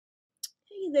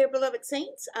there, beloved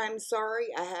saints. I'm sorry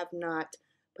I have not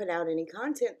put out any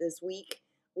content this week.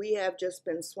 We have just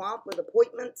been swamped with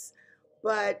appointments,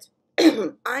 but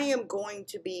I am going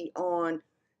to be on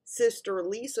Sister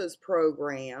Lisa's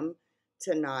program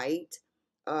tonight.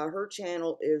 Her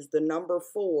channel is the number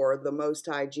 4, the Most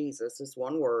High Jesus, is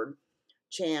one word,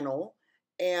 channel.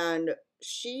 And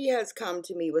she has come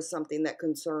to me with something that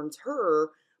concerns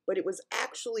her, but it was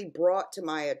actually brought to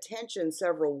my attention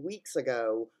several weeks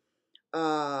ago.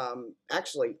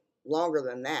 Actually longer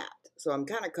than that. So I'm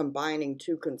kind of combining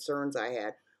two concerns I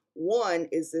had. One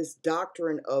is this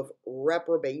doctrine of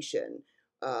reprobation,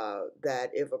 that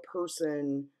if a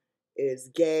person is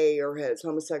gay or has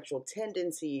homosexual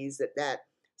tendencies, that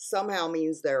somehow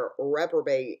means they're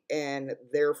reprobate and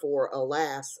therefore,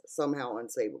 alas, somehow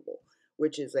unsavable,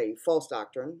 which is a false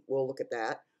doctrine. We'll look at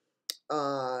that.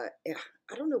 I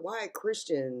don't know why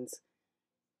Christians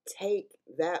take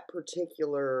that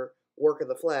particular work of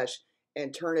the flesh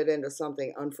and turn it into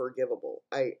something unforgivable.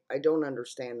 I don't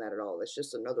understand that at all. It's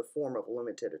just another form of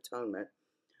limited atonement.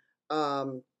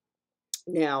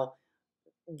 Now,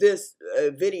 this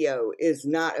video is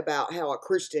not about how a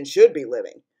Christian should be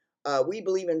living. We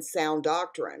believe in sound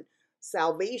doctrine.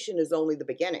 Salvation is only the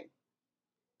beginning.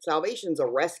 Salvation's a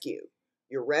rescue.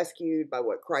 You're rescued by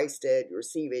what Christ did. You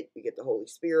receive it. You get the Holy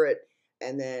Spirit.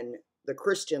 And then the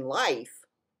Christian life,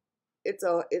 it's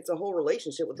a whole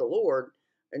relationship with the Lord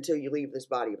until you leave this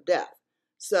body of death.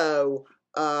 So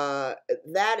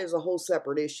that is a whole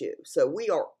separate issue. So we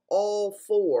are all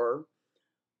for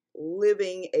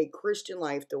living a Christian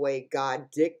life the way God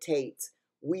dictates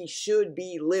we should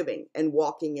be living and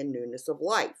walking in newness of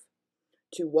life,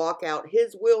 to walk out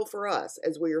His will for us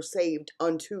as we are saved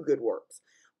unto good works.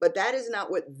 But that is not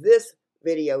what this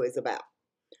video is about.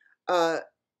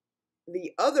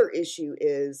 The other issue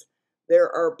is there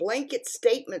are blanket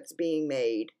statements being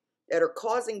made that are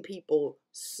causing people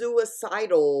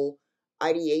suicidal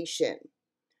ideation,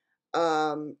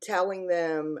 telling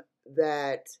them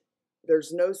that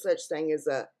there's no such thing as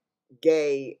a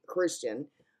gay Christian.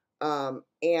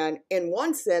 And in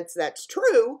one sense, that's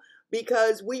true,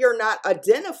 because we are not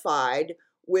identified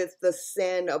with the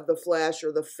sin of the flesh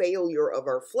or the failure of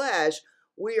our flesh.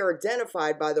 We are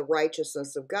identified by the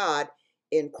righteousness of God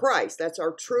in Christ. That's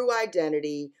our true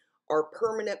identity, our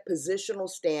permanent positional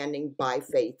standing by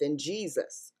faith in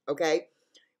Jesus, okay?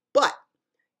 But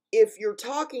if you're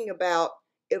talking about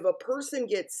if a person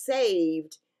gets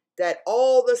saved, that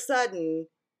all of a sudden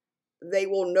they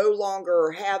will no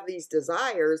longer have these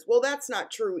desires, well, that's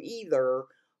not true either.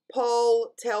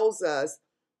 Paul tells us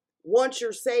once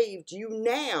you're saved, you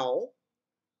now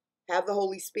have the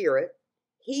Holy Spirit.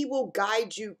 He will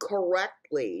guide you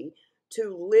correctly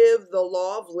to live the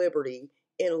law of liberty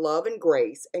in love and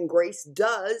grace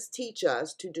does teach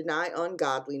us to deny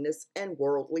ungodliness and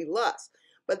worldly lust.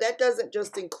 But that doesn't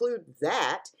just include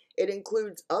that. It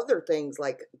includes other things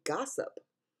like gossip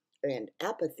and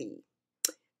apathy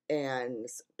and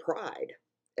pride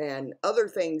and other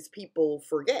things people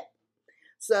forget.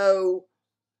 So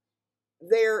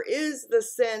there is the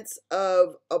sense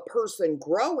of a person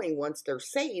growing once they're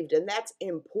saved, and that's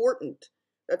important.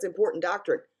 That's important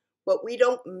doctrine. But we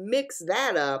don't mix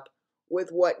that up with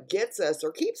what gets us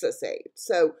or keeps us saved.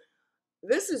 So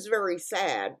this is very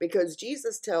sad, because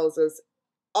Jesus tells us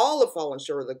all have fallen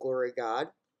short of the glory of God.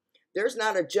 There's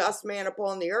not a just man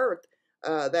upon the earth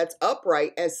that's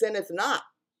upright as sinneth not.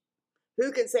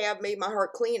 Who can say I've made my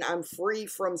heart clean? I'm free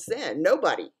from sin.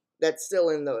 Nobody that's still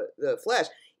in the flesh.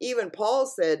 Even Paul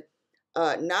said,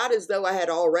 not as though I had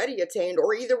already attained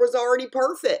or either was already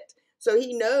perfect. So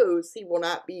he knows he will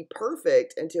not be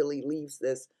perfect until he leaves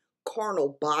this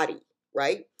carnal body,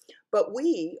 right? But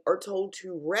we are told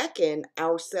to reckon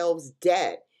ourselves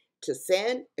dead to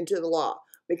sin and to the law,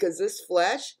 because this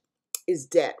flesh is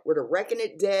dead. We're to reckon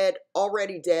it dead,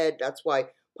 already dead. That's why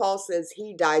Paul says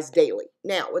he dies daily.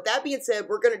 Now, with that being said,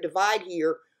 we're going to divide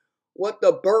here what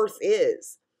the birth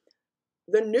is.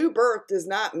 The new birth does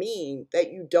not mean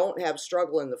that you don't have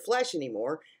struggle in the flesh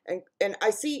anymore. And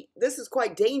I see this is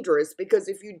quite dangerous, because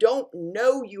if you don't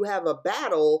know you have a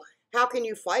battle, how can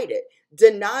you fight it?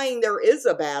 Denying there is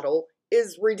a battle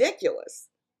is ridiculous.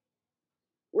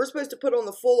 We're supposed to put on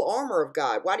the full armor of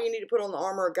God. Why do you need to put on the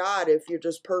armor of God if you're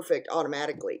just perfect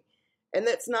automatically? And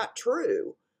that's not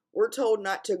true. We're told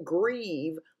not to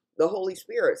grieve the Holy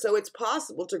Spirit. So it's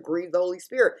possible to grieve the Holy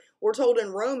Spirit. We're told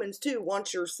in Romans 2,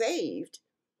 once you're saved,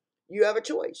 you have a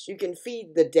choice. You can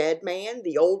feed the dead man,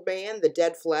 the old man, the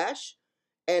dead flesh,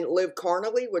 and live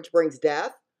carnally, which brings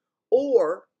death,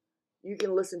 or you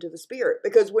can listen to the Spirit.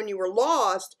 Because when you were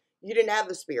lost, you didn't have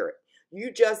the Spirit.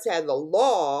 You just had the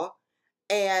law,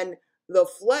 and the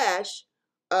flesh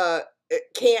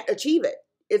can't achieve it.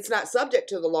 It's not subject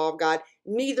to the law of God,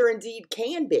 neither indeed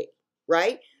can be,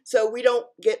 right? So we don't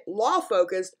get law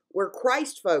focused, we're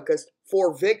Christ focused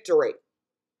for victory.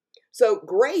 So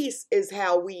grace is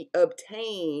how we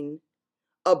obtain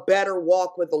a better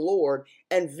walk with the Lord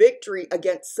and victory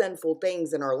against sinful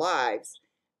things in our lives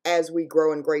as we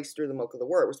grow in grace through the milk of the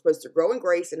word. We're supposed to grow in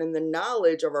grace and in the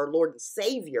knowledge of our Lord and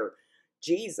Savior,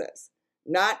 Jesus,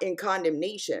 not in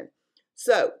condemnation.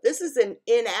 So this is an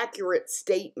inaccurate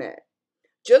statement.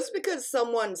 Just because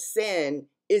someone's sin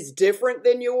is different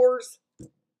than yours,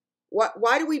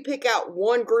 why do we pick out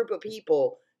one group of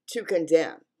people to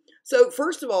condemn? So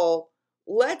first of all,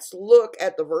 let's look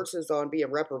at the verses on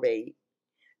being reprobate,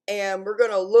 and we're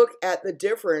going to look at the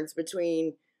difference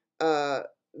between the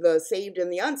saved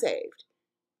and the unsaved.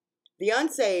 The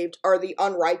unsaved are the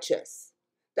unrighteous.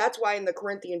 That's why in the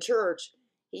Corinthian church,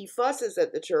 he fusses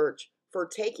at the church for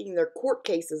taking their court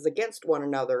cases against one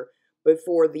another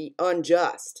before the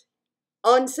unjust.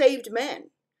 Unsaved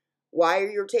men. Why are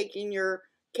you taking your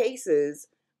cases,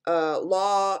 you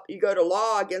go to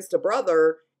law against a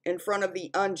brother in front of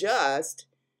the unjust?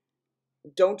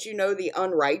 Don't you know the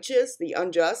unrighteous, the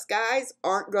unjust guys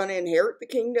aren't going to inherit the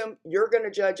kingdom? You're going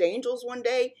to judge angels one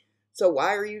day. So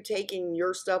why are you taking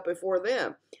your stuff before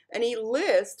them? And he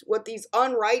lists what these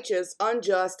unrighteous,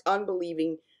 unjust,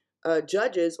 unbelieving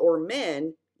judges or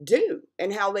men do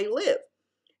and how they live.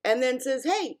 And then says,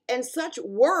 hey, and such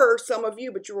were some of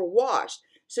you, but you were washed.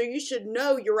 So you should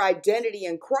know your identity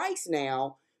in Christ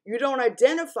now. You don't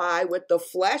identify with the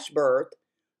flesh birth,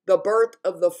 the birth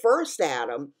of the first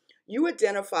Adam. You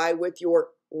identify with your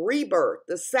rebirth,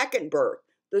 the second birth,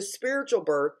 the spiritual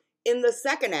birth in the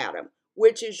second Adam,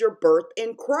 which is your birth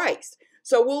in Christ.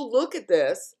 So we'll look at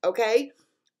this, okay?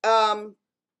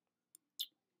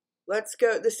 Let's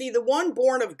go. See, the one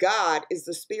born of God is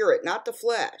the spirit, not the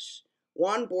flesh.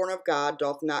 One born of God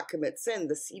doth not commit sin.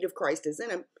 The seed of Christ is in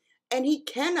him, and he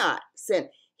cannot sin.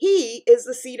 He is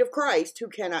the seed of Christ who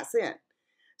cannot sin.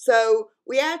 So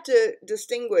we have to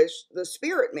distinguish the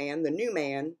spirit man, the new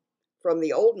man, from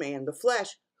the old man, the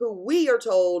flesh, who we are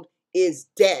told is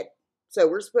dead. So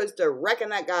we're supposed to reckon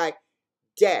that guy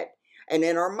dead. And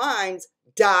in our minds,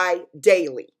 die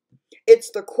daily.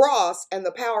 It's the cross and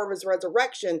the power of his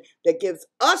resurrection that gives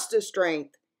us the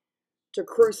strength to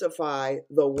crucify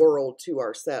the world to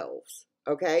ourselves.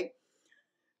 Okay?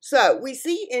 So we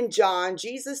see in John,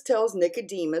 Jesus tells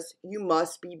Nicodemus, you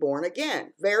must be born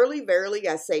again. Verily, verily,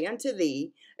 I say unto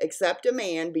thee, except a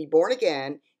man be born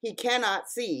again, he cannot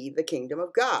see the kingdom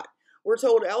of God. We're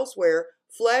told elsewhere,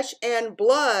 flesh and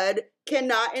blood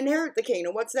cannot inherit the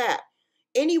kingdom. What's that?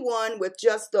 Anyone with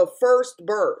just the first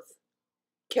birth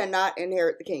cannot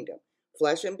inherit the kingdom.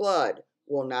 Flesh and blood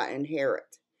will not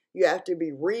inherit. You have to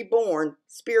be reborn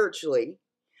spiritually,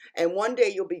 and one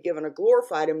day you'll be given a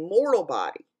glorified immortal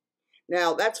body.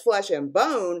 Now, that's flesh and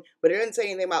bone, but it doesn't say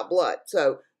anything about blood.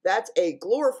 So that's a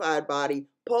glorified body.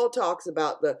 Paul talks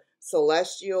about the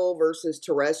celestial versus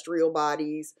terrestrial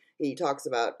bodies. He talks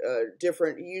about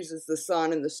he uses the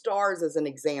sun and the stars as an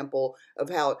example of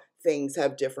how things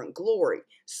have different glory.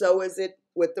 So is it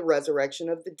with the resurrection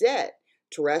of the dead.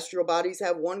 Terrestrial bodies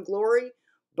have one glory,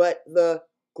 but the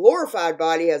glorified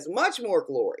body has much more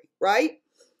glory, right?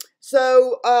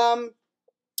 So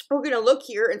we're going to look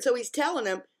here. And so he's telling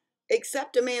him,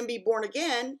 except a man be born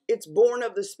again, it's born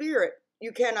of the Spirit.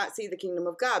 You cannot see the kingdom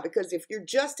of God. Because if you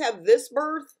just have this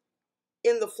birth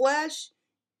in the flesh,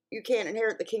 you can't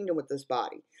inherit the kingdom with this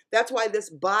body. That's why this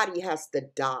body has to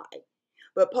die.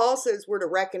 But Paul says we're to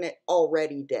reckon it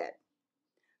already dead.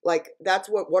 Like, that's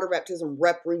what water baptism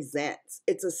represents.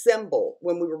 It's a symbol.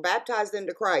 When we were baptized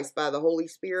into Christ by the Holy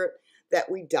Spirit, that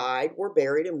we died, were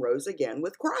buried, and rose again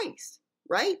with Christ,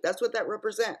 right? That's what that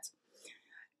represents.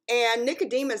 And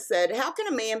Nicodemus said, how can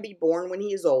a man be born when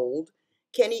he is old?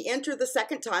 Can he enter the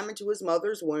second time into his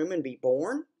mother's womb and be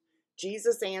born?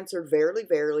 Jesus answered, verily,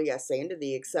 verily, I say unto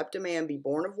thee, except a man be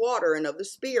born of water and of the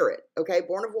Spirit. Okay,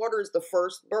 born of water is the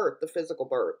first birth, the physical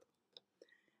birth.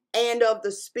 And of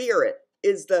the Spirit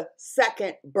is the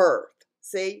second birth.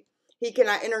 See? He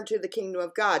cannot enter into the kingdom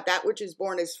of God. That which is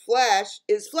born as flesh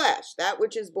is flesh. That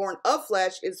which is born of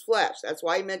flesh is flesh. That's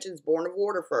why he mentions born of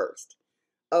water first,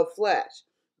 of flesh.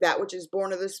 That which is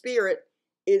born of the Spirit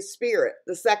is spirit,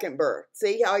 the second birth.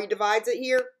 See how he divides it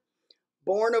here?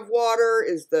 Born of water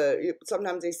is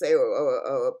sometimes they say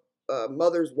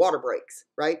mother's water breaks,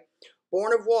 right?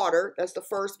 Born of water, that's the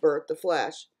first birth, the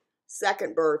flesh.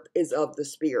 Second birth is of the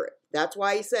Spirit. That's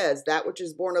why he says that which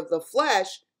is born of the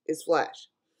flesh is flesh.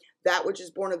 That which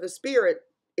is born of the Spirit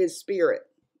is spirit.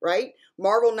 right?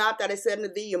 Marvel not that I said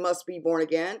unto thee, you must be born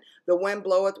again. The wind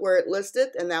bloweth where it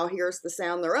listeth, and thou hearest the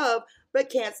sound thereof, but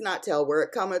canst not tell where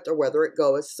it cometh or whither it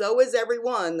goeth. So is every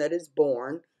one that is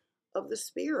born of the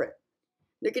Spirit.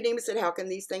 Nicodemus said, how can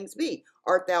these things be?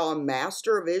 Art thou a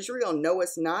master of Israel,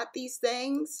 knowest not these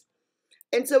things?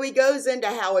 And so he goes into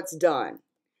how it's done.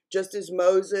 Just as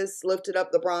Moses lifted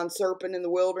up the bronze serpent in the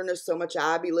wilderness, so much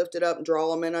I be lifted up and draw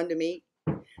them in unto me.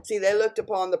 See, they looked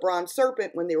upon the bronze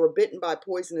serpent when they were bitten by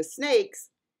poisonous snakes,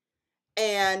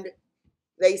 and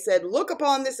they said, look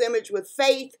upon this image with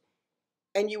faith,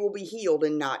 and you will be healed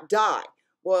and not die.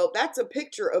 Well, that's a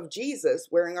picture of Jesus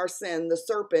wearing our sin, the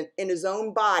serpent, in his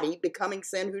own body, becoming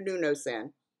sin who knew no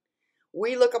sin.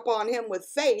 We look upon him with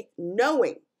faith,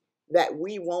 knowing that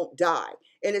we won't die.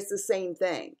 And it's the same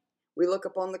thing. We look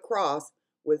upon the cross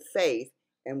with faith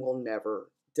and will never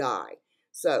die.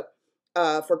 So,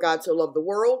 for God so loved the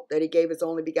world that he gave his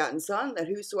only begotten Son, that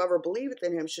whosoever believeth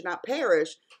in him should not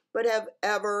perish, but have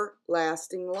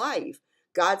everlasting life.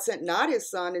 God sent not his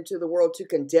Son into the world to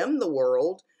condemn the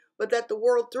world, but that the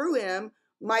world through him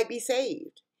might be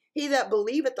saved. He that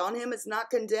believeth on him is not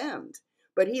condemned,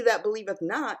 but he that believeth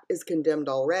not is condemned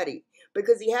already,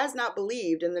 because he has not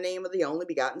believed in the name of the only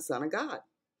begotten Son of God.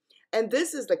 And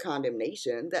this is the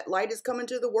condemnation, that light is come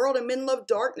into the world, and men love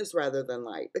darkness rather than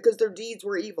light, because their deeds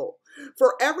were evil.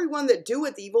 For everyone that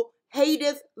doeth evil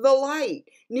hateth the light,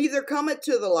 neither cometh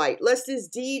to the light, lest his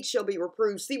deeds shall be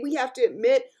reproved. See, we have to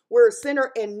admit we're a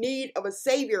sinner in need of a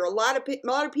Savior. A lot of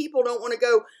people don't want to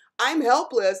go, I'm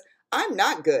helpless, I'm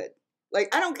not good.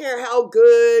 Like, I don't care how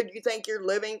good you think you're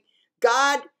living.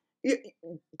 God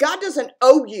doesn't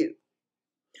owe you.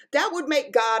 That would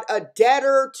make God a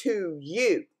debtor to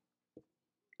you.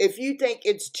 If you think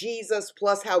it's Jesus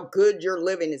plus how good you're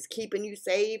living is keeping you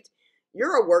saved,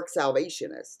 you're a work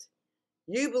salvationist.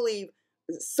 You believe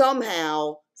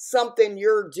somehow something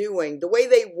you're doing, the way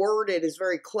they word it is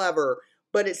very clever,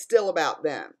 but it's still about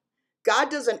them.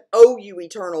 God doesn't owe you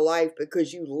eternal life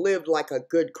because you lived like a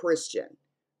good Christian.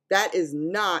 That is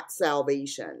not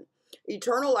salvation.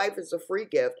 Eternal life is a free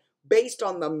gift based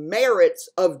on the merits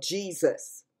of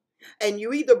Jesus. And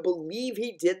you either believe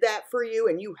he did that for you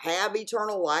and you have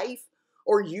eternal life,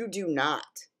 or you do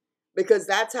not. Because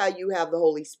that's how you have the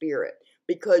Holy Spirit.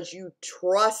 Because you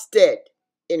trusted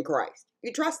in Christ.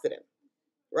 You trusted him,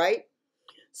 right?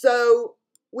 So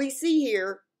we see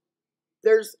here,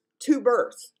 there's two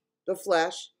births, the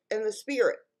flesh and the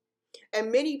spirit.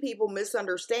 And many people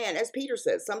misunderstand, as Peter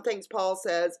says, some things Paul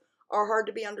says are hard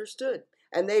to be understood.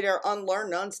 And they are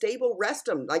unlearned, unstable, wrest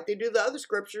them, like they do the other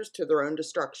scriptures, to their own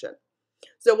destruction.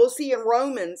 So we'll see in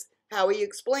Romans how he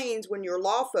explains when you're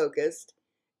law-focused,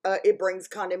 it brings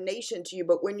condemnation to you.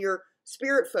 But when you're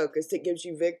spirit-focused, it gives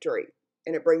you victory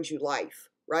and it brings you life,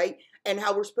 right? And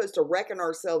how we're supposed to reckon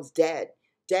ourselves dead.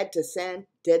 Dead to sin,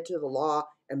 dead to the law,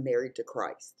 and married to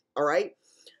Christ, all right?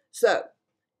 So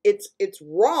it's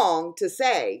wrong to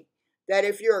say that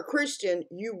if you're a Christian,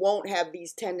 you won't have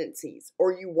these tendencies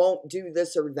or you won't do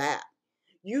this or that.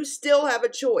 You still have a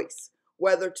choice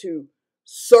whether to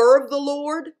serve the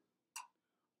Lord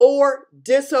or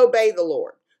disobey the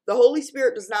Lord. The Holy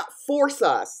Spirit does not force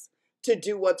us to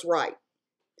do what's right.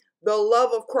 The love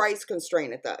of Christ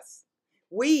constraineth us.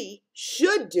 We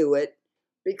should do it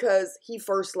because he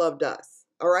first loved us,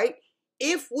 all right?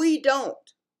 If we don't,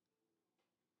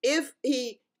 if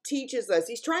he teaches us,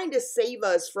 he's trying to save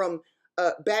us from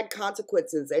bad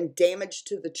consequences and damage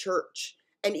to the church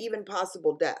and even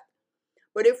possible death.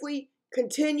 But if we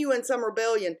continue in some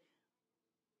rebellion,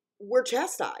 we're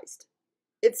chastised.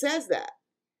 It says that.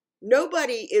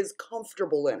 Nobody is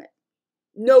comfortable in it.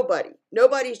 Nobody.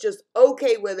 Nobody's just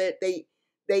okay with it.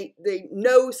 They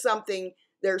know something.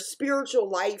 Their spiritual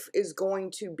life is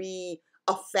going to be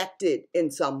affected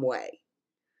in some way.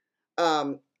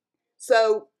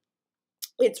 So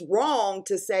it's wrong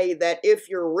to say that if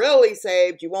you're really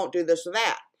saved, you won't do this or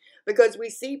that. Because we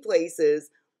see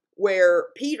places where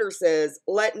Peter says,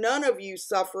 let none of you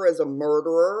suffer as a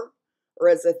murderer or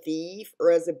as a thief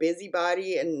or as a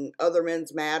busybody in other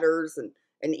men's matters and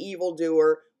an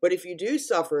evildoer. But if you do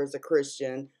suffer as a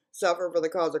Christian, suffer for the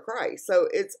cause of Christ. So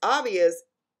it's obvious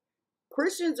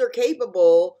Christians are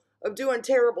capable of doing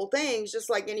terrible things just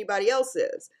like anybody else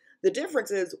is. The difference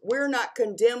is we're not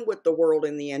condemned with the world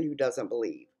in the end who doesn't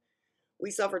believe. We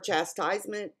suffer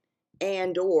chastisement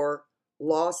and or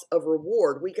loss of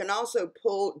reward. We can also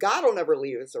God will never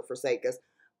leave us or forsake us,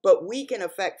 but we can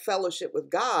affect fellowship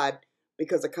with God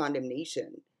because of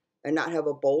condemnation and not have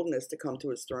a boldness to come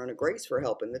to his throne of grace for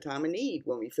help in the time of need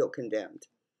when we feel condemned.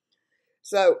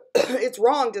 So it's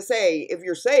wrong to say if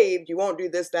you're saved, you won't do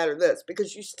this, that, or this,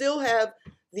 because you still have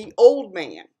the old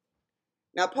man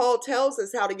Now, Paul tells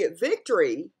us how to get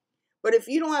victory, but if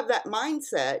you don't have that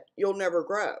mindset, you'll never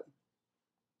grow.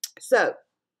 So,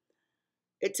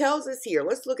 it tells us here,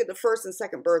 let's look at the first and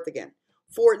second birth again.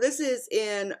 For this is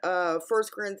in 1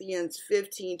 Corinthians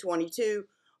 15:22.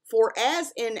 For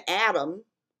as in Adam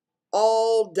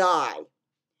all die,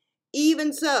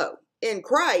 even so in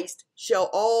Christ shall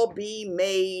all be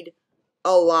made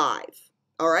alive.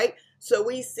 All right? So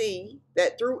we see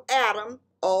that through Adam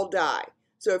all die.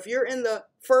 So if you're in the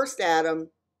first Adam,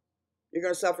 you're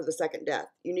going to suffer the second death.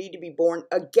 You need to be born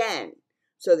again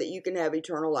so that you can have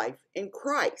eternal life in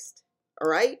Christ. All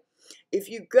right? If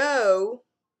you go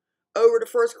over to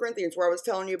 1 Corinthians, where I was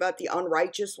telling you about the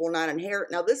unrighteous will not inherit.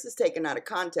 Now, this is taken out of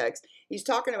context. He's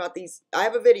talking about these. I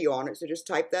have a video on it, so just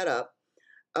type that up.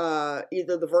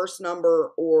 Either the verse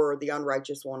number or the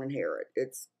unrighteous won't inherit.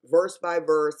 It's verse by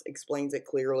verse, explains it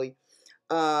clearly.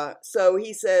 So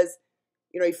he says,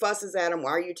 he fusses at him.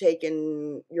 Why are you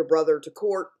taking your brother to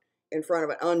court in front of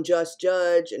an unjust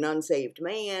judge, an unsaved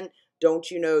man?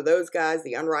 Don't you know those guys,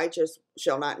 the unrighteous,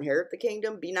 shall not inherit the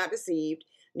kingdom? Be not deceived,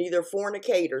 neither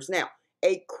fornicators. Now,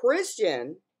 a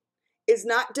Christian is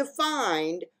not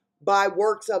defined by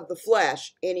works of the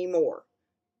flesh anymore.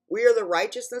 We are the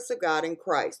righteousness of God in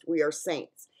Christ. We are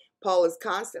saints. Paul is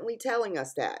constantly telling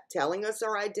us that, telling us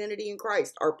our identity in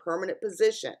Christ, our permanent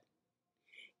position.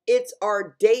 It's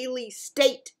our daily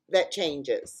state that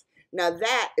changes. Now,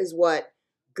 that is what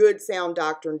good sound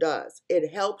doctrine does.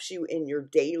 It helps you in your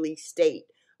daily state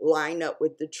line up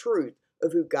with the truth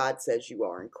of who God says you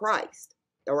are in Christ.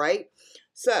 All right?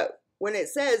 So, when it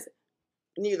says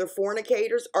neither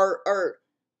fornicators or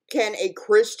can a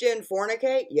Christian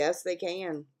fornicate? Yes, they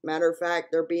can. Matter of fact,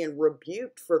 they're being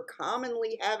rebuked for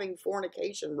commonly having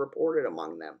fornication reported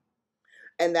among them.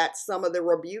 And that's some of the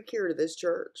rebuke here to this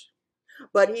church.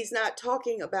 But he's not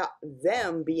talking about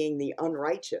them being the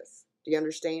unrighteous. Do you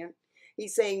understand?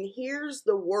 He's saying, here's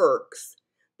the works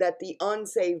that the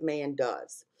unsaved man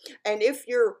does. And if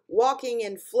you're walking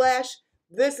in flesh,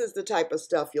 this is the type of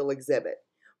stuff you'll exhibit.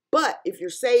 But if you're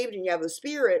saved and you have the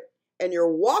Spirit and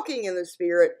you're walking in the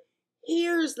Spirit,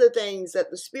 here's the things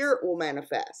that the Spirit will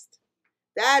manifest.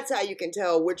 That's how you can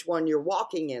tell which one you're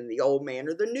walking in, the old man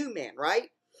or the new man, right?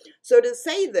 So to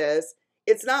say this,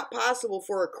 it's not possible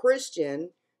for a Christian,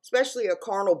 especially a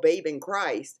carnal babe in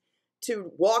Christ,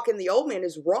 to walk in the old man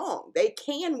is wrong. They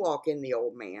can walk in the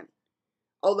old man,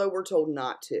 although we're told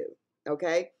not to,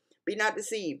 okay? Be not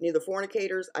deceived, neither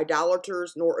fornicators,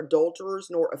 idolaters, nor adulterers,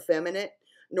 nor effeminate,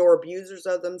 nor abusers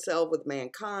of themselves with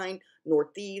mankind,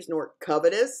 nor thieves, nor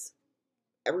covetous.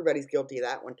 Everybody's guilty of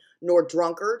that one. Nor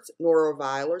drunkards, nor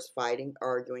revilers, fighting,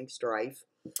 arguing, strife,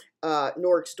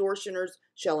 nor extortioners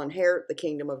shall inherit the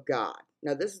kingdom of God.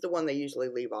 Now, this is the one they usually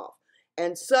leave off.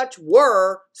 And such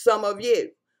were some of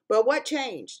you. But what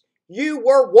changed? You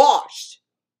were washed.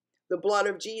 The blood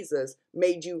of Jesus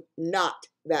made you not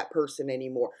that person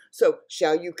anymore. So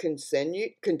shall you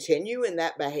continue in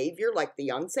that behavior like the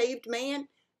unsaved man?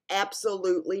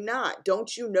 Absolutely not.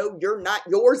 Don't you know you're not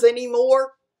yours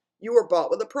anymore? You were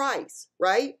bought with a price,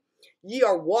 right? Ye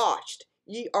are washed.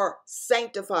 Ye are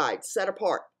sanctified, set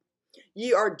apart.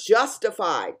 Ye are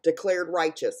justified, declared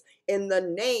righteous in the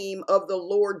name of the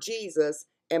Lord Jesus.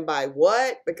 And by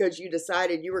what? Because you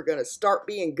decided you were going to start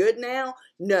being good now?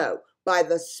 No, by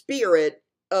the Spirit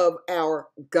of our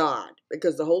God.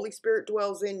 Because the Holy Spirit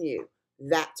dwells in you.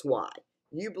 That's why.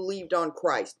 You believed on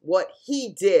Christ. What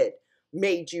He did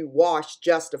made you washed,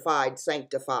 justified,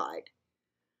 sanctified.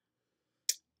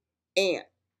 And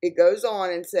it goes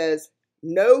on and says,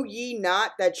 know ye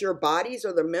not that your bodies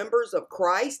are the members of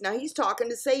Christ? Now he's talking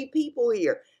to saved people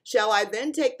here. Shall I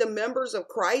then take the members of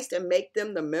Christ and make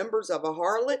them the members of a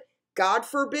harlot? God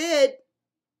forbid.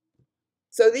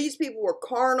 So these people were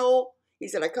carnal. He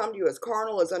said, I come to you as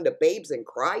carnal as unto babes in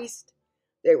Christ.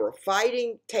 They were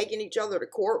fighting, taking each other to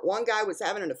court. One guy was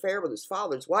having an affair with his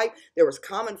father's wife. There was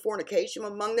common fornication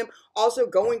among them. Also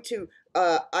going to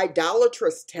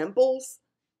idolatrous temples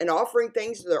and offering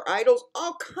things to their idols.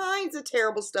 All kinds of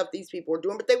terrible stuff these people were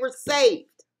doing, but they were saved.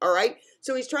 All right?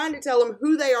 So he's trying to tell them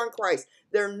who they are in Christ.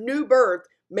 Their new birth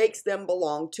makes them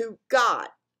belong to God.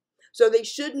 So they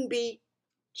shouldn't be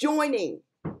joining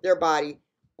their body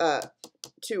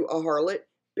to a harlot,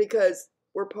 because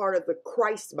we're part of the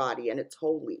Christ body and it's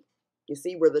holy. You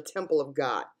see, we're the temple of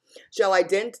God. Shall I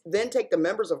then take the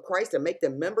members of Christ and make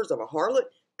them members of a harlot?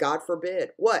 God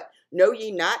forbid. What? Know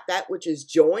ye not that which is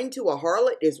joined to a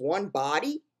harlot is one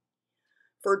body?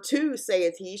 For two,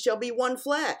 saith he, shall be one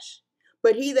flesh.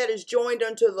 But he that is joined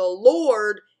unto the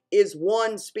Lord is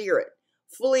one spirit.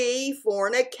 Flee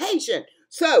fornication.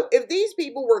 So if these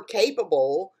people were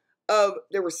capable of,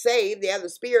 they were saved, they had the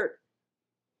Spirit,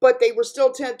 but they were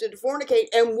still tempted to fornicate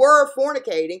and were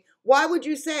fornicating, why would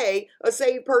you say a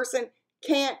saved person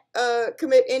can't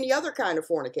commit any other kind of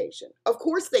fornication? Of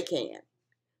course they can.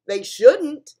 They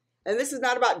shouldn't. And this is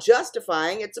not about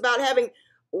justifying. It's about having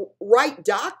right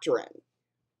doctrine.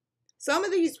 Some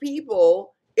of these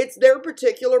people, it's their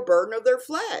particular burden of their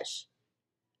flesh.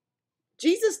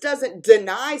 Jesus doesn't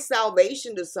deny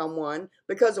salvation to someone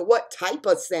because of what type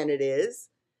of sin it is.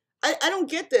 I don't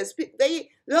get this.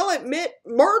 They'll admit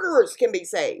murderers can be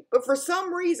saved, but for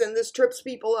some reason this trips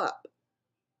people up.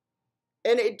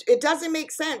 And it doesn't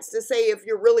make sense to say if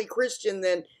you're really Christian,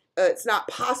 then it's not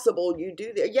possible you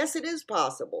do that. Yes, it is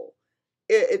possible.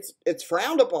 It's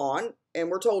frowned upon, and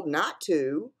we're told not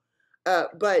to.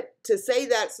 But to say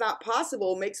that's not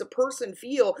possible makes a person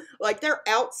feel like they're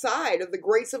outside of the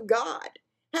grace of God.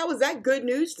 How is that good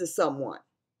news to someone?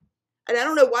 And I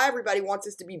don't know why everybody wants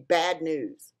this to be bad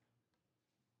news.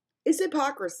 It's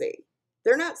hypocrisy.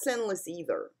 They're not sinless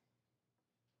either.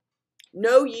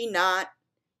 Know ye not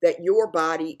that your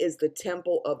body is the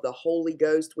temple of the Holy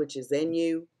Ghost which is in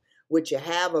you, which ye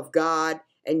have of God,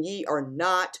 and ye are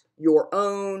not your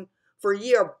own, for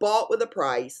ye are bought with a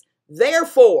price.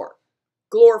 Therefore,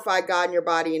 glorify God in your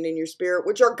body and in your spirit,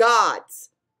 which are God's.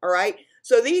 All right?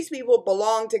 So these people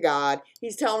belong to God.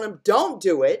 He's telling them, don't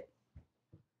do it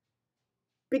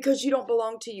because you don't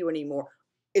belong to you anymore.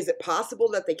 Is it possible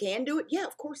that they can do it? Yeah,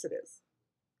 of course it is.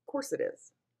 Of course it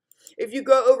is. If you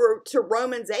go over to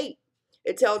Romans 8,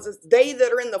 it tells us they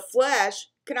that are in the flesh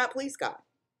cannot please God.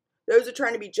 Those are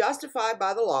trying to be justified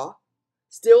by the law,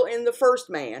 still in the first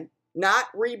man, not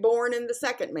reborn in the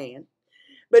second man.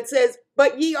 But says,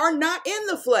 but ye are not in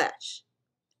the flesh,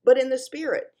 but in the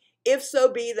spirit. If so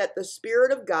be that the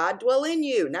Spirit of God dwell in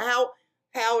you. Now,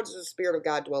 how does the Spirit of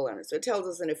God dwell in us? So it tells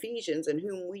us in Ephesians, in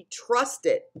whom we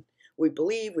trusted. We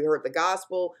believe, we heard the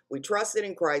gospel, we trusted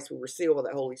in Christ, we were sealed with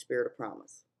the Holy Spirit of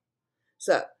promise.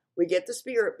 So, we get the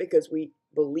Spirit because we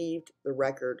believed the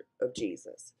record of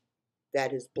Jesus,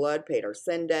 that his blood paid our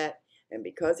sin debt, and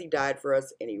because he died for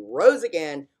us and he rose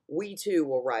again, we too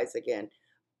will rise again,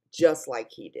 just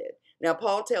like he did. Now,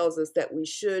 Paul tells us that we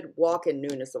should walk in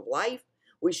newness of life.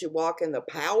 We should walk in the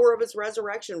power of his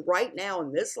resurrection right now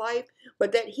in this life,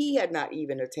 but that he had not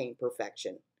even attained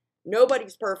perfection.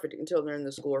 Nobody's perfect until they're in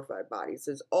this glorified body. It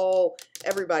says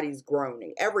everybody's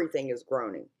groaning. Everything is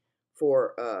groaning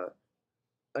for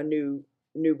a new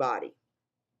body,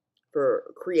 for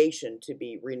creation to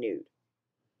be renewed.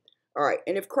 All right,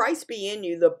 and if Christ be in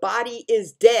you, the body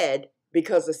is dead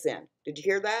because of sin. Did you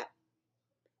hear that?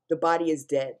 The body is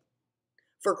dead.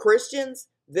 For Christians,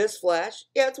 this flesh,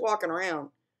 yeah, it's walking around.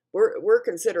 We're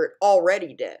considered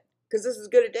already dead because this is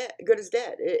good as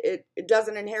dead. It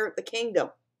doesn't inherit the kingdom.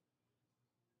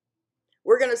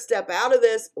 We're going to step out of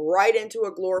this right into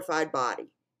a glorified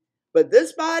body. But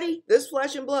this body, this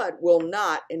flesh and blood, will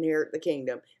not inherit the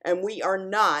kingdom. And we are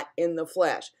not in the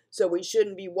flesh. So we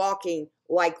shouldn't be walking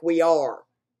like we are.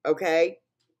 Okay?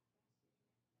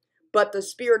 But the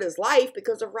Spirit is life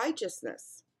because of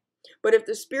righteousness. But if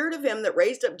the Spirit of him that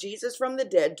raised up Jesus from the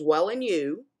dead dwell in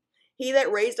you, he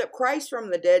that raised up Christ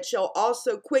from the dead shall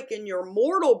also quicken your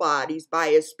mortal bodies by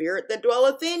his Spirit that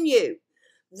dwelleth in you.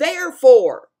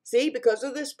 Therefore, see, because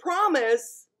of this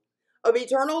promise of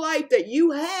eternal life that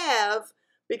you have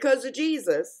because of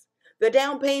Jesus, the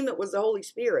down payment was the Holy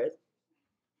Spirit.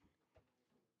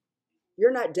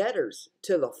 You're not debtors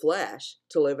to the flesh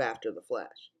to live after the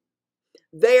flesh.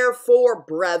 Therefore,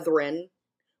 brethren,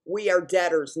 we are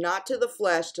debtors not to the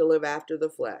flesh to live after the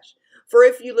flesh. For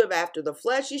if you live after the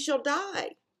flesh, you shall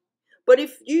die. But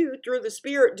if you, through the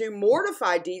Spirit, do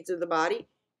mortify deeds of the body,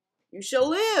 you shall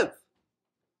live.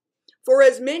 For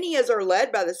as many as are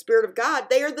led by the Spirit of God,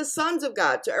 they are the sons of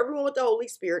God. So everyone with the Holy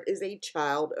Spirit is a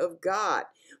child of God.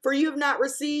 For you have not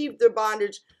received the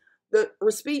bondage,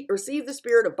 receive the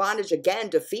spirit of bondage again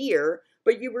to fear,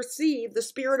 but you receive the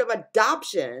spirit of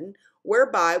adoption,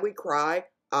 whereby we cry,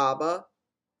 Abba,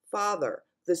 Father.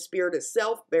 The Spirit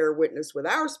itself bear witness with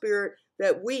our spirit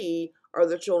that we are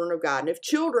the children of God. And if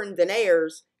children, then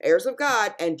heirs, heirs of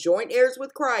God, and joint heirs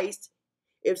with Christ,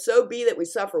 if so be that we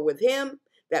suffer with him,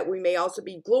 that we may also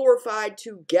be glorified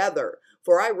together.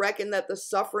 For I reckon that the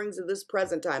sufferings of this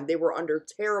present time, they were under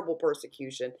terrible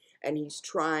persecution, and he's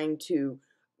trying to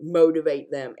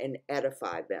motivate them and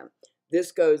edify them.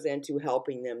 This goes into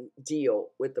helping them deal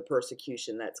with the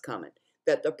persecution that's coming.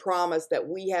 That the promise that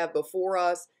we have before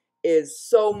us is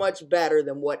so much better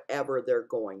than whatever they're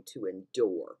going to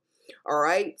endure. All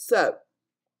right, so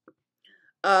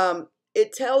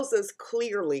it tells us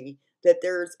clearly that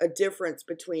there's a difference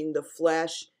between the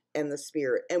flesh and the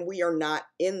Spirit. And we are not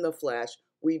in the flesh.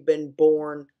 We've been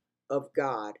born of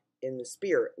God in the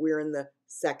spirit. We're in the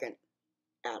second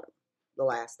Adam, the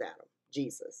last Adam,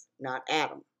 Jesus, not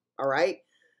Adam. All right?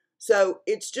 So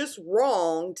it's just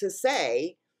wrong to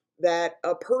say that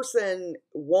a person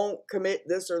won't commit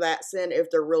this or that sin if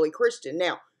they're really Christian.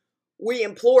 Now, we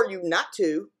implore you not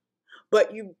to,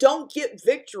 but you don't get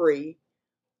victory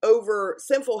over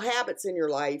sinful habits in your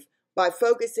life by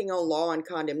focusing on law and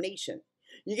condemnation.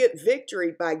 You get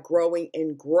victory by growing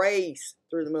in grace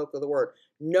through the milk of the word,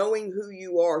 knowing who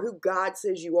you are, who God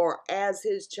says you are as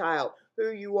his child,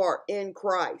 who you are in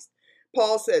Christ.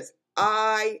 Paul says,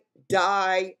 I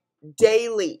die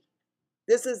daily.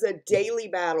 This is a daily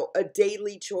battle, a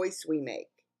daily choice we make.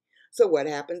 So what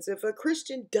happens if a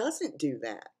Christian doesn't do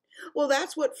that? Well,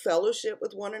 that's what fellowship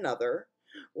with one another,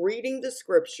 reading the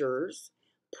scriptures,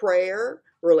 prayer,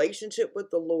 relationship with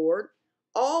the Lord,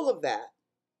 all of that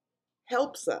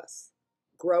helps us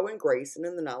grow in grace and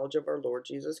in the knowledge of our Lord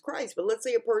Jesus Christ. But let's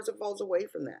say a person falls away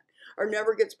from that or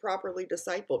never gets properly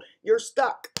discipled. You're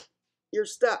stuck. You're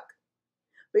stuck.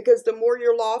 Because the more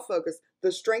you're law focused,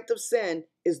 the strength of sin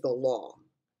is the law,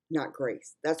 not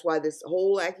grace. That's why this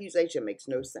whole accusation makes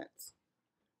no sense.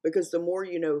 Because the more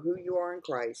you know who you are in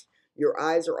Christ, your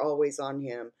eyes are always on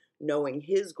him, knowing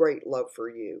his great love for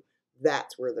you.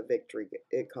 That's where the victory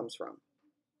it comes from.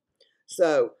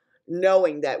 So,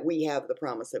 knowing that we have the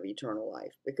promise of eternal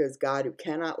life, because God, who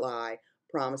cannot lie,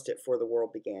 promised it before the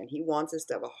world began. He wants us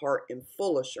to have a heart in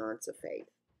full assurance of faith.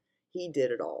 He did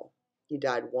it all. He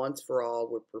died once for all.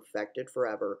 We're perfected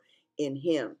forever in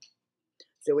him.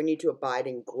 So we need to abide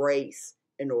in grace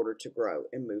in order to grow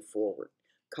and move forward.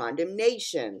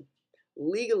 Condemnation,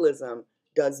 legalism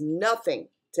does nothing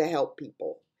to help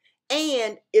people.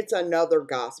 And it's another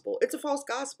gospel. It's a false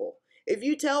gospel. If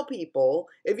you tell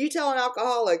an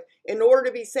alcoholic, in order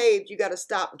to be saved, you got to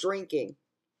stop drinking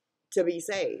to be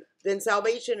saved, then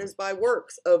salvation is by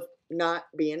works of not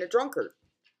being a drunkard.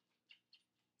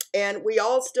 And we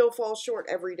all still fall short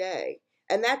every day.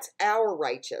 And that's our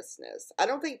righteousness. I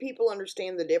don't think people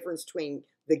understand the difference between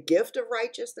the gift of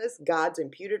righteousness, God's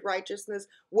imputed righteousness,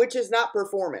 which is not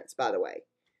performance, by the way.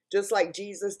 Just like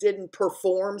Jesus didn't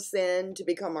perform sin to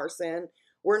become our sin,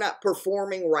 we're not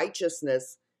performing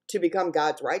righteousness to become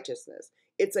God's righteousness.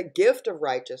 It's a gift of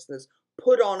righteousness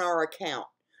put on our account.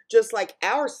 Just like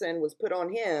our sin was put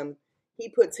on him, he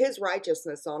puts his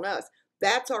righteousness on us.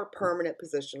 That's our permanent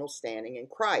positional standing in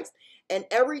Christ. And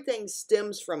everything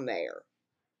stems from there.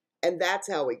 And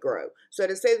that's how we grow. So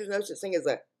to say there's no such thing as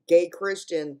a gay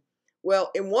Christian,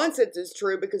 well, in one sense it's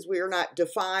true because we are not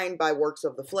defined by works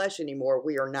of the flesh anymore.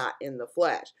 We are not in the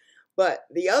flesh. But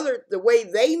the way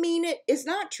they mean it is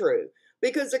not true.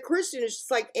 Because a Christian is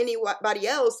just like anybody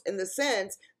else in the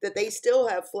sense that they still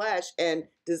have flesh and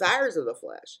desires of the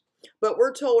flesh. But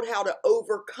we're told how to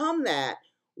overcome that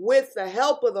with the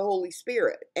help of the Holy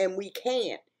Spirit. And we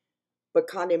can. But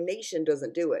condemnation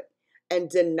doesn't do it. And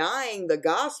denying the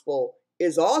gospel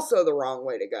is also the wrong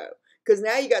way to go. Because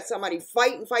now you got somebody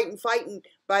fighting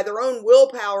by their own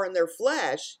willpower in their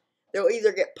flesh. They'll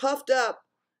either get puffed up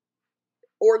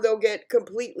or they'll get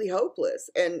completely hopeless.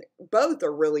 And both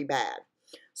are really bad.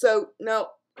 So now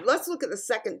let's look at the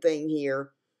second thing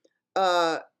here.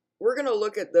 We're going to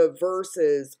look at the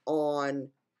verses on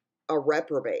a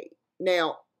reprobate.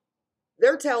 Now,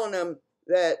 they're telling them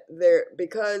that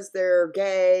because they're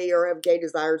gay or have gay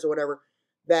desires or whatever,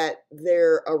 that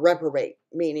they're a reprobate,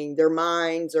 meaning their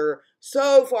minds are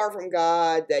so far from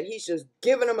God that he's just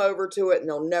giving them over to it and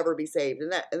they'll never be saved.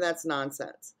 And that's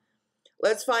nonsense.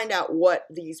 Let's find out what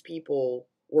these people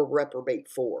were reprobate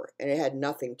for, and it had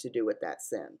nothing to do with that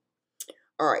sin.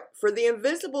 All right, for the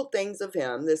invisible things of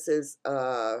him, this is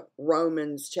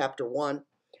Romans chapter 1,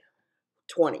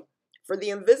 20. For the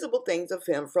invisible things of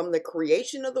him from the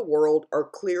creation of the world are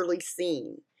clearly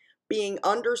seen, being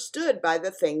understood by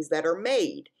the things that are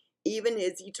made, even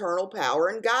his eternal power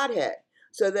and Godhead,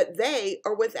 so that they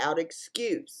are without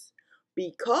excuse.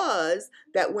 Because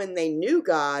that when they knew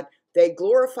God, they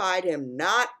glorified him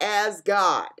not as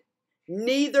God,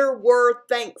 neither were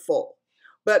thankful,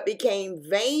 but became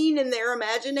vain in their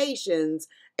imaginations,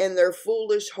 and their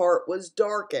foolish heart was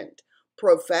darkened.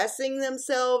 Professing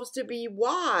themselves to be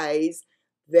wise,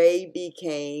 they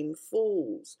became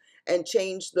fools, and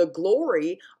changed the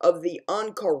glory of the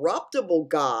uncorruptible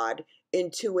God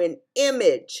into an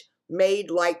image made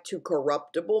like to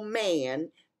corruptible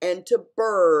man, and to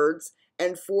birds,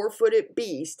 and four-footed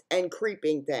beasts, and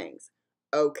creeping things.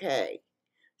 Okay,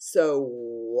 so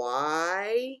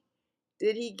why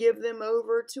did he give them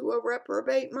over to a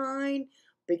reprobate mind?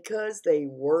 Because they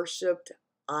worshiped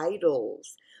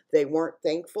idols. They weren't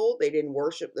thankful. They didn't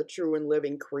worship the true and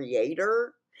living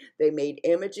creator. They made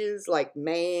images like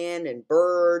man and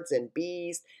birds and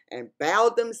beasts and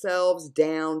bowed themselves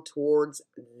down towards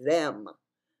them.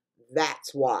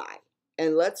 That's why.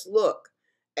 And let's look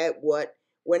at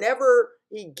whenever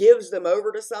he gives them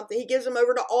over to something, he gives them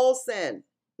over to all sin,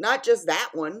 not just that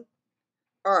one.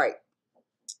 All right.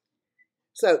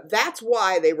 So that's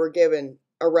why they were given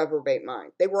a reprobate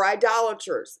mind. They were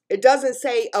idolaters. It doesn't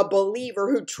say a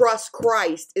believer who trusts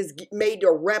Christ is made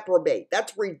a reprobate.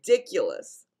 That's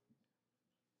ridiculous.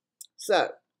 So,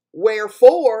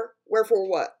 wherefore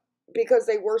what? Because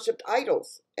they worshiped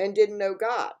idols and didn't know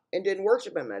God and didn't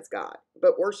worship him as God,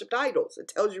 but worshiped idols. It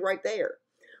tells you right there.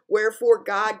 Wherefore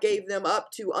God gave them up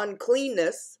to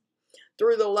uncleanness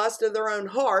through the lust of their own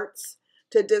hearts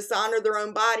to dishonor their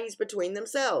own bodies between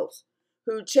themselves,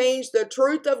 who changed the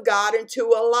truth of God into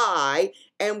a lie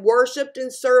and worshiped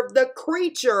and served the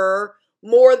creature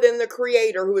more than the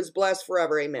Creator, who is blessed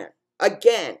forever. Amen.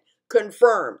 Again,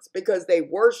 confirms, because they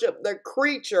worshiped the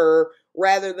creature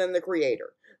rather than the Creator.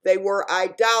 They were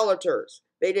idolaters.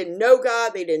 They didn't know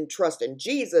God. They didn't trust in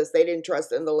Jesus. They didn't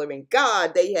trust in the living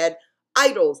God. They had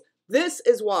idols. This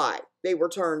is why they were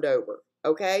turned over.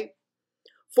 Okay?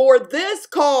 For this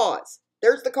cause,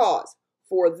 there's the cause.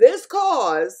 For this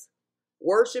cause,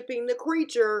 worshiping the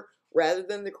creature rather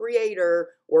than the Creator,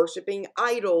 worshiping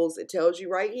idols, it tells you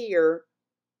right here.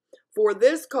 For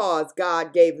this cause,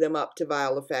 God gave them up to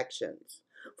vile affections.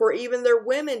 For even their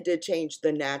women did change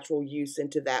the natural use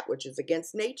into that which is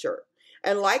against nature.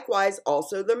 And likewise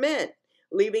also the men,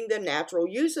 leaving the natural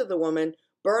use of the woman,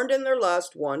 burned in their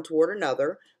lust one toward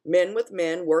another, men with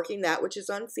men, working that which is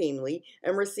unseemly,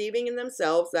 and receiving in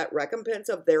themselves that recompense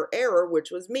of their error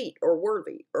which was meet or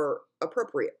worthy or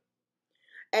appropriate.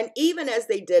 And even as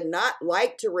they did not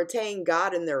like to retain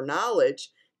God in their knowledge,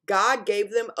 God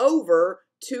gave them over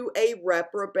to a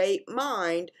reprobate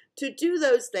mind to do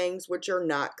those things which are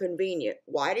not convenient.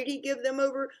 Why did he give them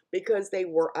over? Because they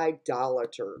were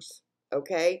idolaters.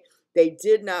 Okay? They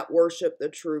did not worship the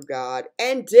true God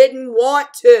and didn't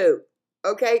want to.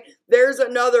 Okay? There's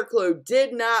another clue.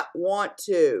 Did not want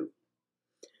to.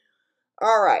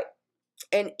 All right.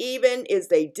 And even as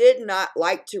they did not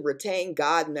like to retain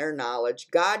God in their knowledge,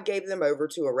 God gave them over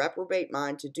to a reprobate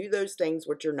mind to do those things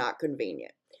which are not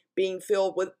convenient, being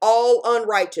filled with all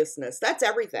unrighteousness. That's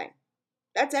everything.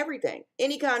 That's everything.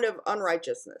 Any kind of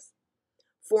unrighteousness.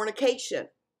 Fornication.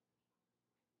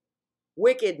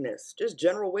 Wickedness. Just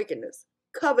general wickedness.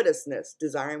 Covetousness.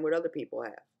 Desiring what other people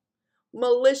have.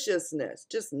 Maliciousness.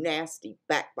 Just nasty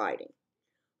backbiting.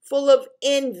 Full of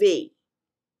envy.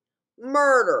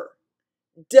 Murder.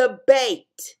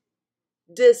 Debate,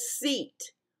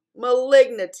 deceit,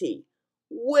 malignity,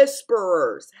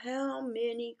 whisperers. How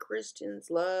many Christians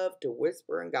love to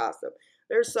whisper and gossip?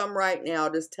 There's some right now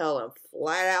just telling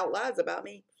flat out lies about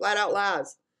me, flat out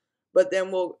lies. But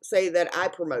then we'll say that I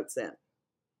promote sin.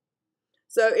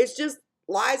 So it's just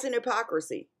lies and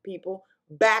hypocrisy, people.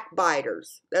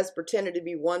 Backbiters. That's pretending to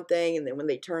be one thing, and then when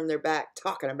they turn their back,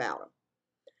 talking about them.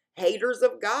 Haters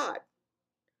of God.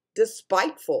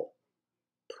 Despiteful.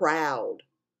 Proud,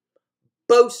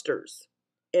 boasters,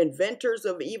 inventors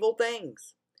of evil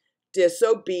things,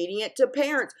 disobedient to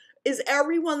parents. Is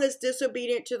everyone that's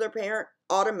disobedient to their parent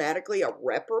automatically a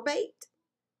reprobate?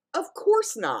 Of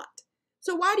course not.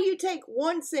 So why do you take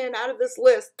one sin out of this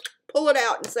list, pull it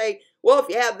out, and say, well, if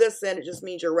you have this sin, it just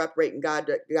means you're a reprobate and God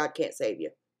can't save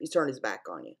you. He's turned his back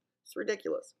on you. It's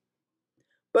ridiculous.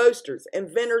 Boasters,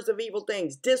 inventors of evil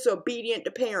things, disobedient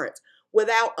to parents,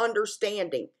 without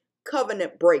understanding,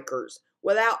 covenant breakers,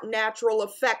 without natural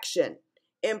affection,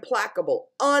 implacable,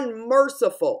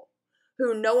 unmerciful,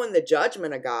 who knowing the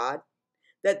judgment of God,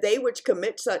 that they which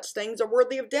commit such things are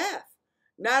worthy of death,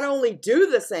 not only do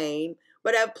the same,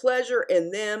 but have pleasure in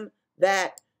them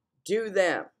that do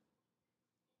them.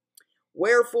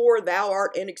 Wherefore thou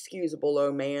art inexcusable,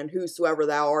 O man, whosoever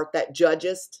thou art that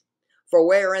judgest. For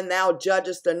wherein thou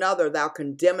judgest another, thou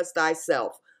condemnest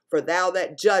thyself. For thou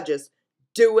that judgest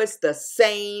doest the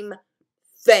same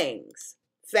things.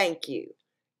 Thank you.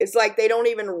 It's like they don't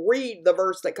even read the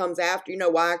verse that comes after. You know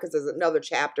why? Because there's another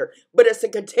chapter. But it's a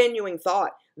continuing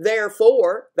thought.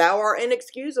 Therefore, thou art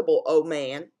inexcusable, O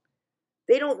man.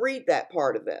 They don't read that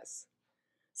part of this.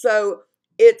 So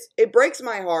it breaks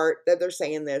my heart that they're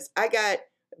saying this. I got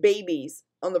babies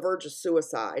on the verge of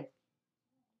suicide.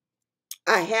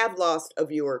 I have lost a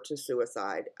viewer to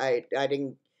suicide. I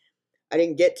didn't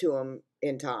get to him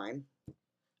in time.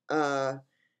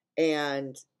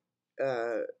 And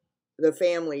the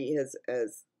family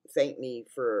has thanked me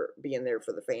for being there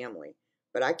for the family.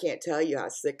 But I can't tell you how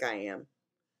sick I am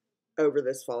over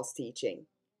this false teaching.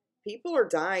 People are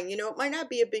dying. You know, it might not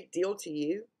be a big deal to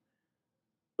you.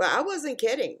 But I wasn't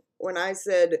kidding when I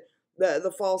said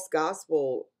the false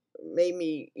gospel made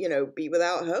me, be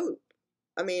without hope.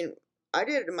 I mean, I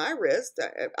did it to my wrist.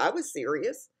 I was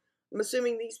serious. I'm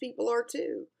assuming these people are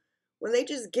too. When they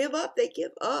just give up, they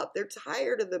give up. They're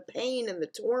tired of the pain and the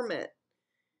torment.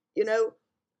 You know,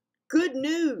 good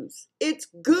news. It's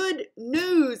good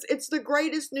news. It's the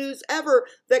greatest news ever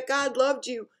that God loved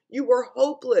you. You were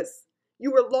hopeless.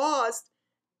 You were lost.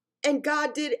 And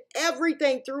God did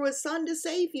everything through his son to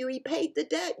save you. He paid the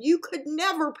debt you could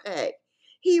never pay.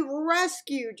 He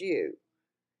rescued you.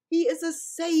 He is a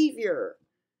savior.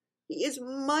 He is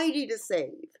mighty to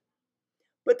save.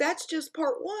 But that's just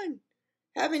part one.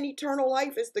 Having eternal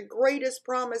life is the greatest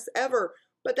promise ever.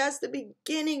 But that's the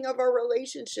beginning of our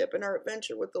relationship and our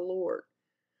adventure with the Lord.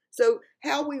 So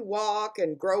how we walk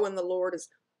and grow in the Lord is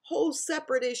a whole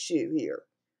separate issue here.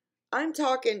 I'm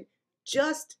talking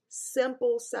just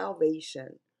simple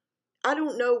salvation. I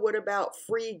don't know what about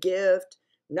free gift,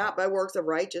 not by works of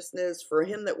righteousness, for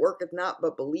him that worketh not,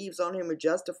 but believes on him who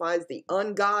justifies the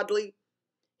ungodly.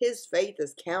 His faith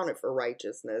is counted for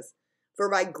righteousness. For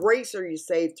by grace are you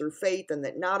saved through faith, and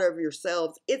that not of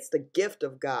yourselves. It's the gift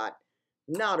of God,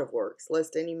 not of works,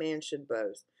 lest any man should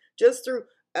boast. Just through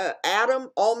Adam,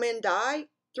 all men die.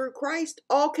 Through Christ,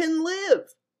 all can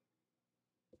live.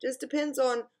 Just depends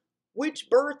on which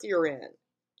birth you're in.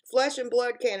 Flesh and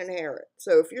blood can't inherit.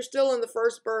 So if you're still in the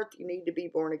first birth, you need to be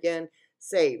born again,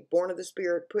 saved, born of the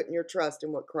Spirit, putting your trust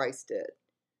in what Christ did.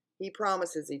 He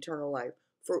promises eternal life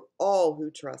for all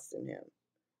who trust in him,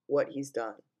 what he's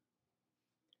done.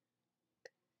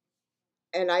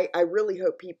 And I really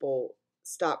hope people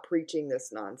stop preaching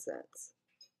this nonsense.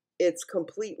 It's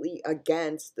completely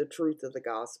against the truth of the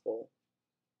gospel.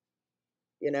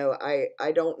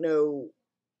 I don't know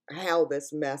how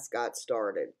this mess got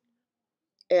started.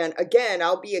 And again,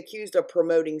 I'll be accused of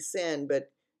promoting sin,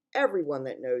 but everyone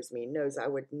that knows me knows I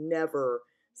would never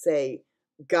say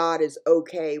God is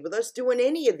okay with us doing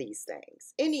any of these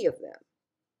things, any of them.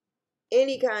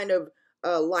 Any kind of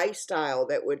lifestyle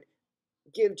that would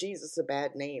give Jesus a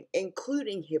bad name,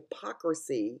 including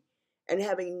hypocrisy and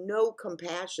having no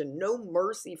compassion, no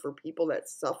mercy for people that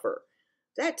suffer.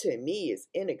 That to me is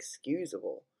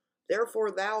inexcusable.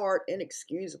 Therefore thou art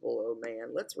inexcusable, O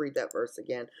man. Let's read that verse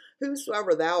again.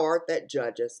 Whosoever thou art that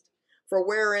judgest, for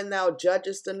wherein thou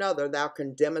judgest another, thou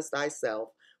condemnest thyself.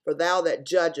 For thou that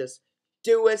judgest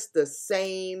doest the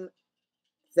same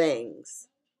things.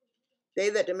 They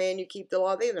that demand you keep the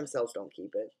law, they themselves don't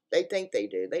keep it. They think they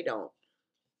do. They don't.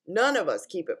 None of us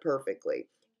keep it perfectly.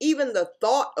 Even the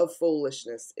thought of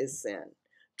foolishness is sin.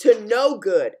 To know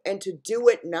good and to do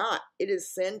it not, it is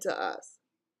sin to us.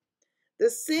 The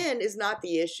sin is not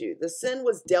the issue. The sin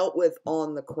was dealt with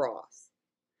on the cross.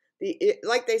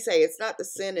 Like they say, it's not the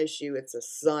sin issue, it's a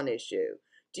son issue.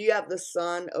 Do you have the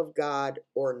Son of God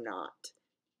or not?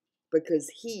 Because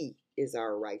he is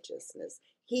our righteousness.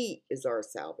 He is our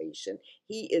salvation.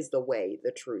 He is the way,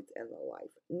 the truth, and the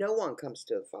life. No one comes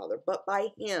to the Father but by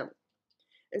him.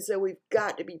 And so we've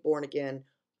got to be born again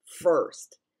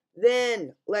first.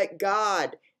 Then let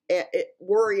God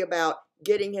worry about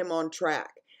getting him on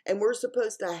track. And we're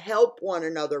supposed to help one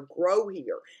another grow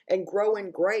here and grow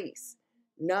in grace,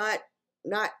 not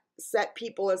set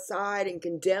people aside and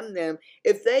condemn them.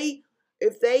 If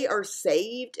they are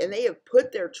saved and they have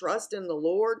put their trust in the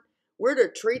Lord, we're to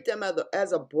treat them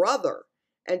as a brother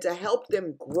and to help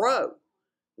them grow,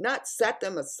 not set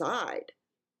them aside.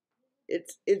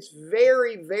 It's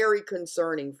very, very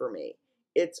concerning for me.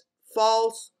 It's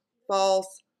false,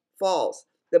 false, false.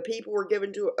 The people were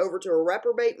given over to a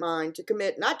reprobate mind to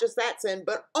commit not just that sin,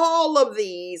 but all of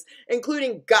these,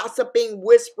 including gossiping,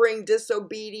 whispering,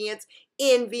 disobedience,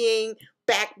 envying,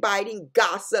 backbiting,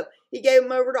 gossip. He gave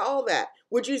them over to all that.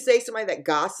 Would you say somebody that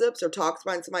gossips or talks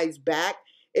behind somebody's back,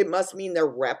 it must mean they're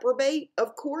reprobate?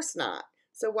 Of course not.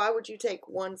 So why would you take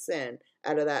one sin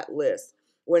out of that list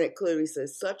when it clearly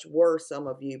says, such were some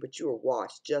of you, but you were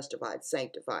washed, justified,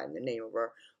 sanctified in the name of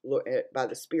our Lord, by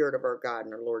the Spirit of our God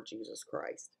and our Lord Jesus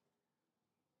Christ?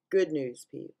 Good news,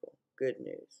 people. Good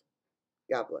news.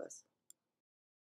 God bless.